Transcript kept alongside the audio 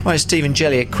Right, Stephen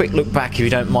Jelly, a quick look back, if you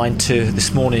don't mind, to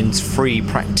this morning's free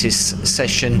practice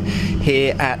session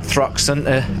here at Thruxton,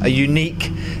 a unique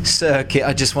circuit.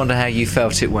 I just wonder how you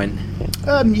felt it went.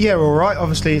 Yeah, all right.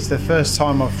 Obviously, it's the first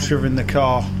time I've driven the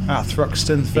car at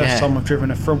Thruxton. First time I've driven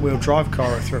a front-wheel drive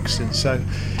car at Thruxton, so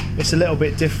it's a little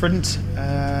bit different.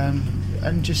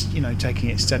 And just taking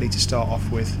it steady to start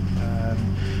off with.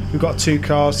 We've got two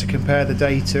cars to compare the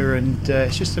data, and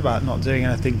it's just about not doing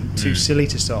anything too silly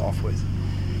to start off with.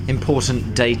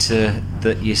 Important data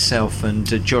that yourself and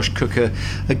Josh Cook are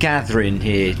gathering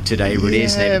here today, really,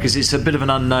 isn't it? Because it's a bit of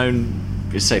an unknown,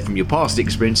 say, from your past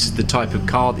experience, the type of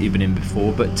car that you've been in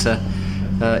before, but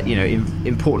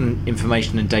important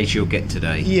information and data you'll get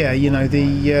today. Yeah,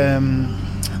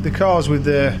 the cars with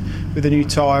the new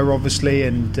tyre, obviously,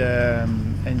 and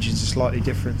engines are slightly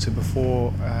different to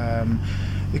before.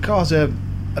 The cars are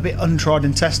a bit untried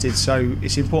and tested, so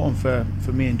it's important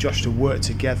for me and Josh to work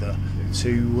together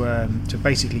to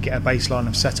basically get a baseline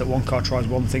of setup. One car tries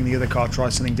one thing, the other car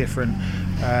tries something different,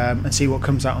 and see what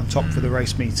comes out on top for the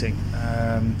race meeting.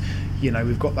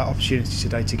 We've got that opportunity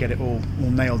today to get it all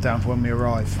nailed down for when we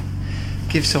arrive.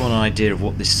 Give someone an idea of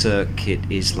what this circuit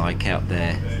is like out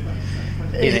there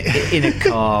in a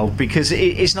car, because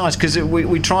it's nice, because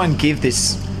we try and give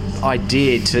this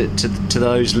idea to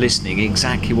those listening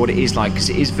exactly what it is like,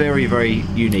 because it is very, very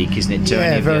unique, isn't it?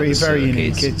 Very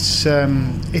unique.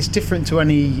 It's different to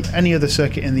any other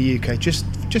circuit in the UK,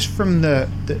 just from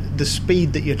the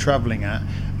speed that you're travelling at,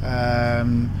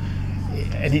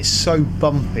 and it's so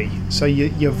bumpy, so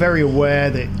you're very aware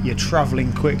that you're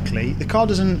travelling quickly. The car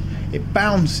it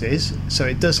bounces, so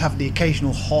it does have the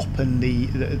occasional hop, and the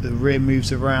rear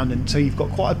moves around, and so you've got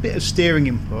quite a bit of steering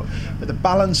input, but the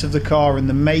balance of the car and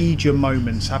the major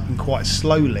moments happen quite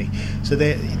slowly, so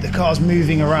the car's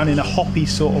moving around in a hoppy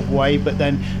sort of way, but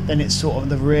then it's sort of,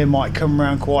 the rear might come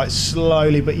around quite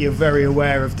slowly, but you're very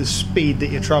aware of the speed that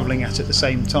you're travelling at the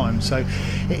same time. So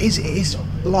it is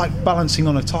like balancing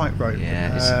on a tightrope.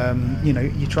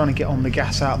 You're trying to get on the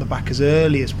gas out the back as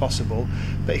early as possible,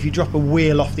 but if you drop a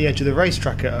wheel off the edge of the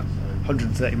racetrack at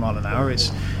 130 mile an hour,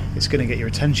 it's going to get your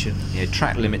attention.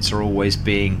 Track limits are always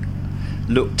being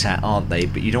looked at, aren't they?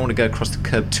 But you don't want to go across the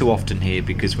curb too often here,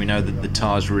 because we know that the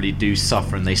tyres really do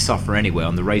suffer, and they suffer anyway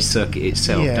on the race circuit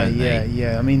itself, don't they?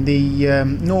 Yeah. I mean,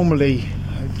 normally,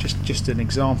 just an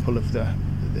example of the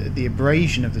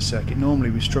abrasion of the circuit, normally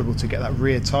we struggle to get that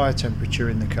rear tyre temperature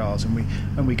in the cars, and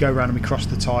we go around and we cross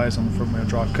the tyres on the front wheel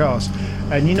drive cars,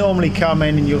 and you normally come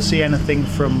in and you'll see anything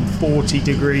from 40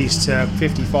 degrees to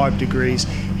 55 degrees.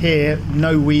 Here,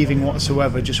 no weaving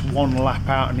whatsoever, just one lap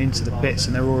out and into the pits,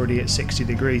 and they're already at 60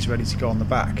 degrees ready to go on the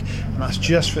back, and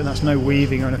that's no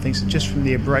weaving or anything, so just from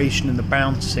the abrasion and the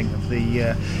bouncing of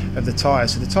the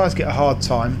tyres. So the tyres get a hard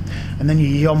time, and then you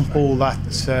yump all that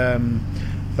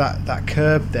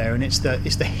curb there, and it's the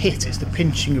hit, it's the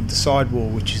pinching of the sidewall,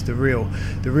 which is the real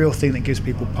thing that gives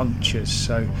people punctures.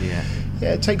 So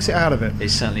it takes it out of it.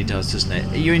 It certainly does, doesn't it?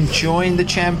 Are you enjoying the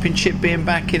championship, being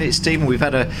back in it, Stephen? We've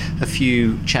had a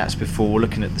few chats before,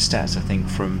 looking at the stats, I think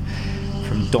from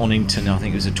Donington, I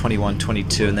think it was a 21,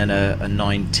 22, and then a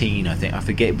 19, I think, I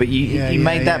forget, but you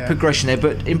made that progression there.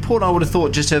 But important, I would have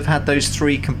thought, just to have had those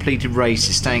 3 completed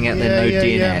races, staying out there, no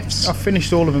DNFs. I've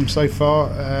finished all of them so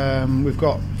far. We've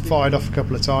got fired off a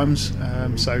couple of times,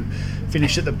 so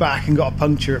finished at the back and got a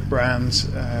puncture at Brands,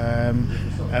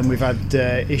 and we've had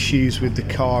issues with the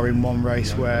car in one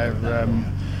race where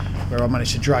I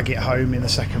managed to drag it home in the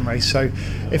second race. So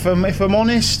if I'm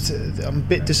honest, I'm a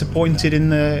bit disappointed in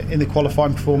the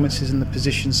qualifying performances and the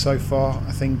positions so far.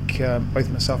 I think both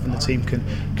myself and the team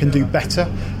can do better.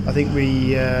 I think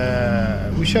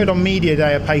we showed on media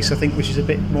day a pace, I think, which is a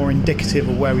bit more indicative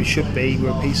of where we should be. We're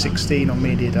at P16 on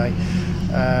media day,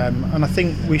 and I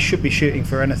think we should be shooting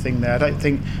for anything there. I don't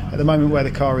think at the moment where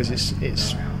the car is,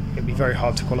 it'd be very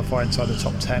hard to qualify inside the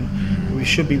top 10. We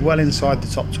should be well inside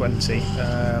the top 20.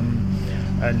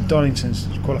 And Donington's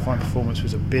qualifying performance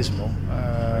was abysmal.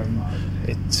 And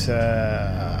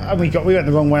we went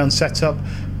the wrong way on setup.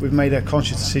 We've made a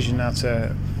conscious decision now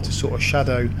to sort of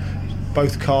shadow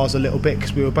both cars a little bit,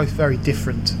 because we were both very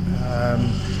different.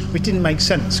 It didn't make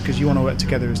sense, because you want to work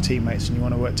together as teammates, and you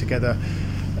want to work together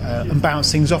and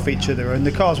bounce things off each other. And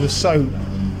the cars were so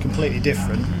completely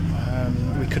different.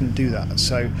 We couldn't do that.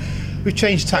 So we've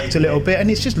changed tact a little bit, and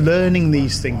it's just learning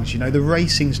these things. The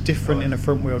racing's different in a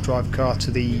front wheel drive car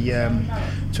to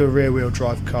a rear wheel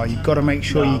drive car. You've got to make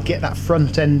sure you get that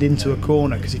front end into a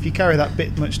corner, because if you carry that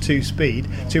bit too much speed,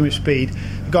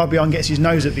 the guy behind gets his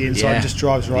nose at the inside and just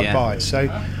drives right by. So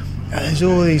there's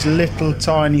all these little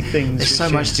tiny things. There's so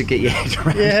much to get your head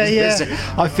around.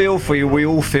 Yeah. I feel for you. We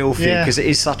all feel for you, because it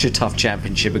is such a tough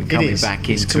championship, and coming back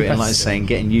into it, and like I was saying,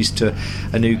 getting used to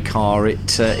a new car, it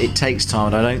takes time.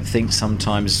 And I don't think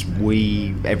sometimes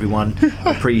everyone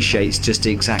appreciates just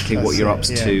exactly what you're up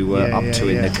to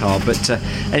in the car. But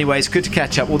anyway, it's good to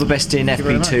catch up. All the best in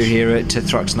FP2 here at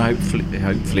Thruxton.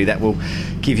 Hopefully that will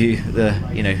give you the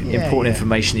important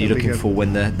information that you're looking for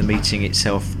when the meeting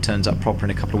itself turns up proper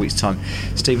in a couple of weeks' time.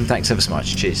 Stephen, thanks ever so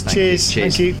much. Cheers.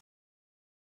 Thank you.